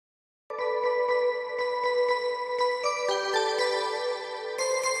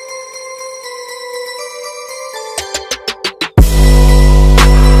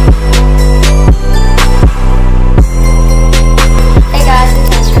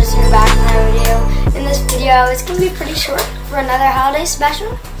gonna be pretty short for another holiday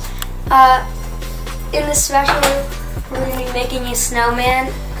special. In this special, we're gonna be making a snowman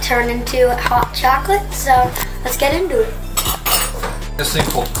turn into hot chocolate. So let's get into it. This thing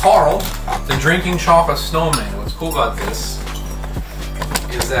called Carl, the drinking chocolate snowman. What's cool about this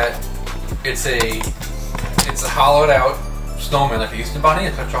is that it's a hollowed out snowman like an Easter bunny,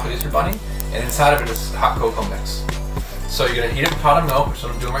 a chocolate Easter bunny, and inside of it is hot cocoa mix. So you're gonna heat up a pot of milk, which is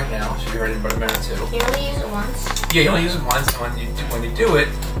what I'm doing right now. Should be ready in about a minute or two. You only use it once. Yeah, you only use it once, and when you do it,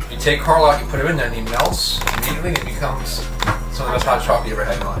 you take Carl out, you put him in there, and he melts immediately, and it becomes some of the best hot chocolate you ever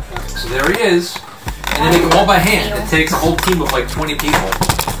had in your life. So there he is, and they make it all by hand. It takes a whole team of like 20 people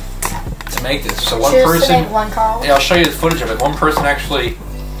to make this. So one person. Make one, Carl. Yeah, I'll show you the footage of it. One person actually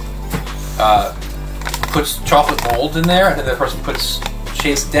puts chocolate mold in there, and then the person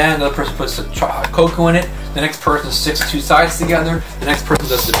shakes it down. Another person puts the cocoa in it. The next person sticks two sides together. The next person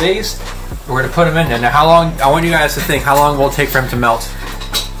does the base. We're gonna put him in there. Now, how long? I want you guys to think. How long will it take for him to melt?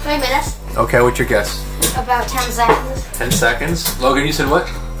 3 minutes. Okay, what's your guess? About 10 seconds. 10 seconds. Logan, you said what?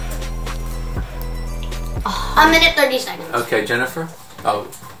 A minute 30 seconds. Okay, Jennifer. Oh,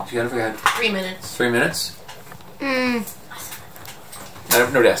 Jennifer, go ahead. 3 minutes. 3 minutes. I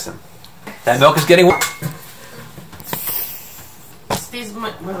don't know. Ask them. That milk is getting warm. These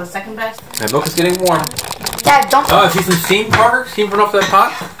were the second best. That milk is getting warm. Dad, don't. Oh, see some steam, Parker? Steam coming off that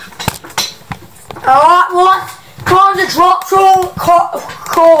pot? Alright, what? Time to drop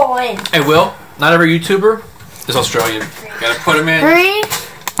crawl in. Hey, Will, not every YouTuber is Australian. You gotta put him in. 3,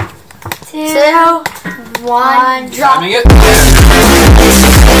 2, 1, drop. Timing it.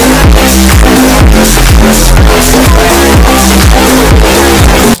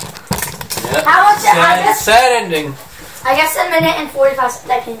 Yep. How much? Sad ending. I guess a minute and 45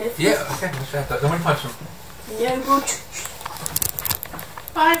 seconds. Yeah, okay. Don't want to punch him. Yeah, good.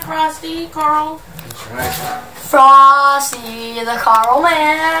 Bye, Frosty, Carl. That's right. Frosty, the Carl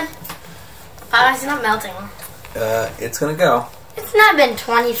man. It's not melting. It's gonna go. It's not been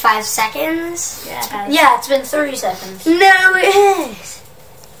 25 seconds. Yeah, it has. Yeah, it's been 30 seconds. No, it is.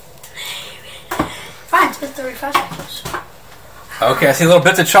 Fine, it's been 35 seconds. Okay, I see little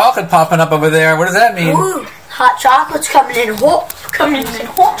bits of chocolate popping up over there. What does that mean? Ooh, hot chocolate's coming in hot. Coming in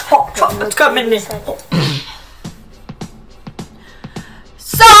hot. Hot chocolate's coming in hot.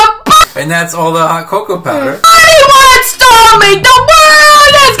 And that's all the hot cocoa powder. Anyone stole me? The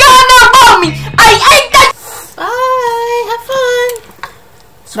world has gone up on me. I ate that. Bye, have fun.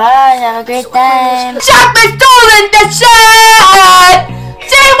 Bye, have a great time. Chocolate stolen the shit.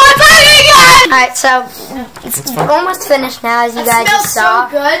 See what's happening again. Alright, so it's almost finished now, as you guys just saw.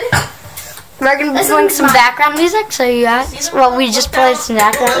 So good. We're going to be doing some background music, so you guys, well, we just played some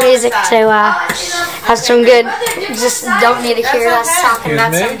background music to have some good, just don't need to hear us talking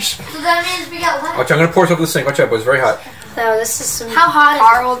about some. So that means we got left. Watch, I'm gonna pour some of this thing. Watch out, boys. It's very hot. So this is some How hot is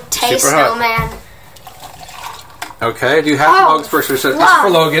Carl Taste Super hot. Snowman. Okay, do half mugs first. This is for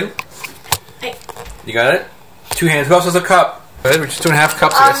Logan. You got it? 2 hands. Who else has a cup? Good, we're just doing half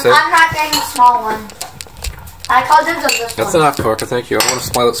cups, like I said. I'm not getting a small one. I called dibs on this That's one. enough, Parker. Thank you. I want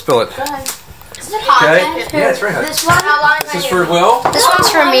to spill it. Is it hot? Okay. Yeah, it's very hot. This one? How long This is for Will. This one's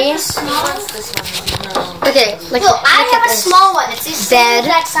for me. Okay, look I have a small one. It's these bed,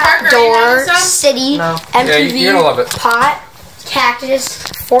 door, city, MTV, you're gonna love it. pot, cactus,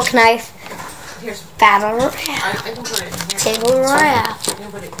 fork, knife, battle royale, table royale.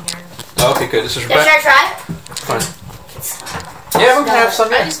 Oh, okay, good. This is Should I Rebecca. try it? Fine. Yeah, we can have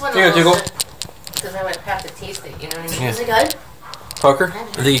some. I just want Here, Diggle. because I would have to taste it, you know what I mean? Yeah. Is it good? Parker, I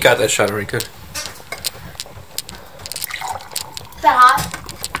think you got that shot already. Good. Is that hot?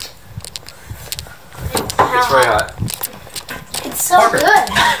 It's very hot. It's so Parker. good.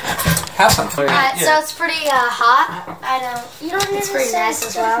 Have some. So it's pretty hot. I know. You don't need to pretty nice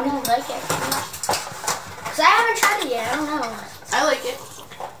as well. I don't like it. Because I haven't tried it yet. I don't know. I like it.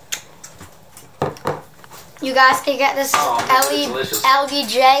 You guys can get this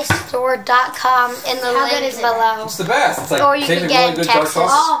LBJstore.com in the link below. It's the best. It's like Or you can get it in Texas.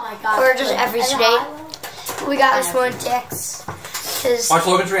 Oh my god. Or just every state. We got this one in Texas. Watch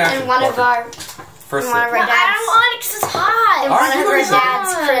Logan's reaction. In one of our First one of our I dads. don't want it because it's hot. In All one right, of our you go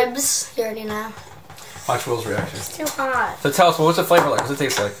dad's cribs. You already know. Watch Will's reaction. It's too hot. So tell us, what's the flavor like? What's it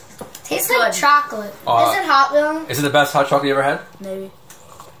taste like? Tastes like chocolate. Is it hot though? Is it the best hot chocolate you ever had? Maybe.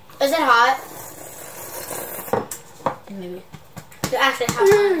 Is it hot? Maybe. Actually, how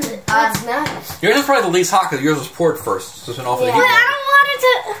hot is it? It's nice. Yours is probably the least hot because yours was poured first. So it's been awfully Yeah. heat. But I don't want it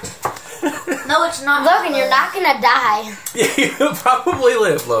to. No, it's not. Logan, you're not gonna die. Yeah, you'll probably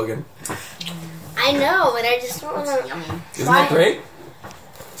live, Logan. I know, but I just want to. Yummy. Isn't that great?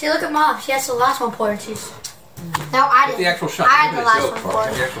 See, look at Mom. She has the last one poured. She's. No, I Get didn't. the actual shot. I had the last Get one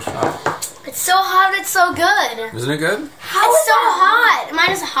for the you. actual shot. It's so hot, it's so good. Isn't it good? It's so hot.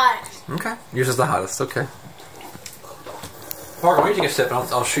 Mine is hot. Okay. Yours is the hottest. Okay. Parker, why don't you take a sip and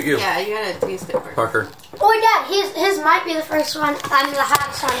I'll shoot you. Yeah, you gotta taste it first. Parker. Oh yeah, his might be the first one. I mean the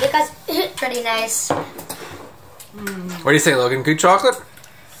hottest one because it's pretty nice. What do you say, Logan? Good chocolate?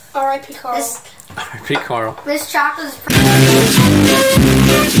 R.I.P. Carl. Pete Carl. This chocolate is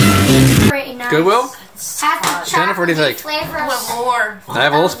pretty nice. Goodwill? Jennifer, what do you think? Flavor I want more. I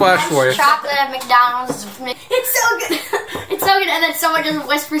have a little splash for you. Chocolate at McDonald's. It's so good. It's so good. And then someone just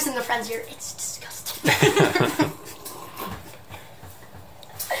whispers in the friend's ear, it's disgusting.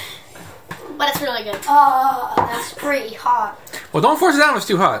 But it's really good. Oh, that's pretty hot. Well, don't force it down if it's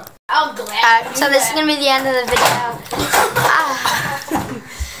too hot. I'm glad. So this is gonna be the end of the video.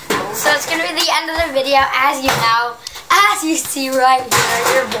 So it's gonna be the end of the video, as you know. As you see right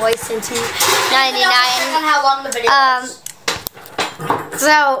here, your boy Cincy 99. On how long the video is.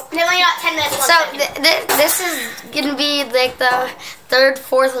 So It's only got 10 minutes. So this is gonna be like the third,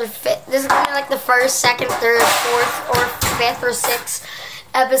 fourth, or fifth. This is gonna be like the first, second, third, fourth, or fifth, or sixth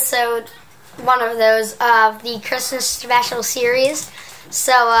episode. One of those of the Christmas special series.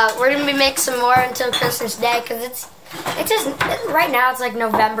 So we're gonna be making some more until Christmas Day because it's just right now it's like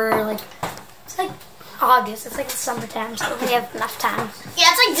November, like it's like August. It's like the summertime, so we have enough time. Yeah,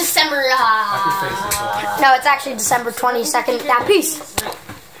 it's like December. No, it's actually December 22nd. Now, peace.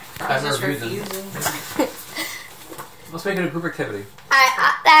 I've never viewed them. Let's make it a group activity.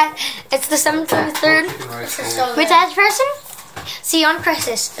 It's December 23rd. Chicken rice. Which person? See you on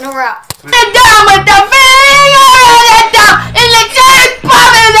Christmas, and we're out. And down with the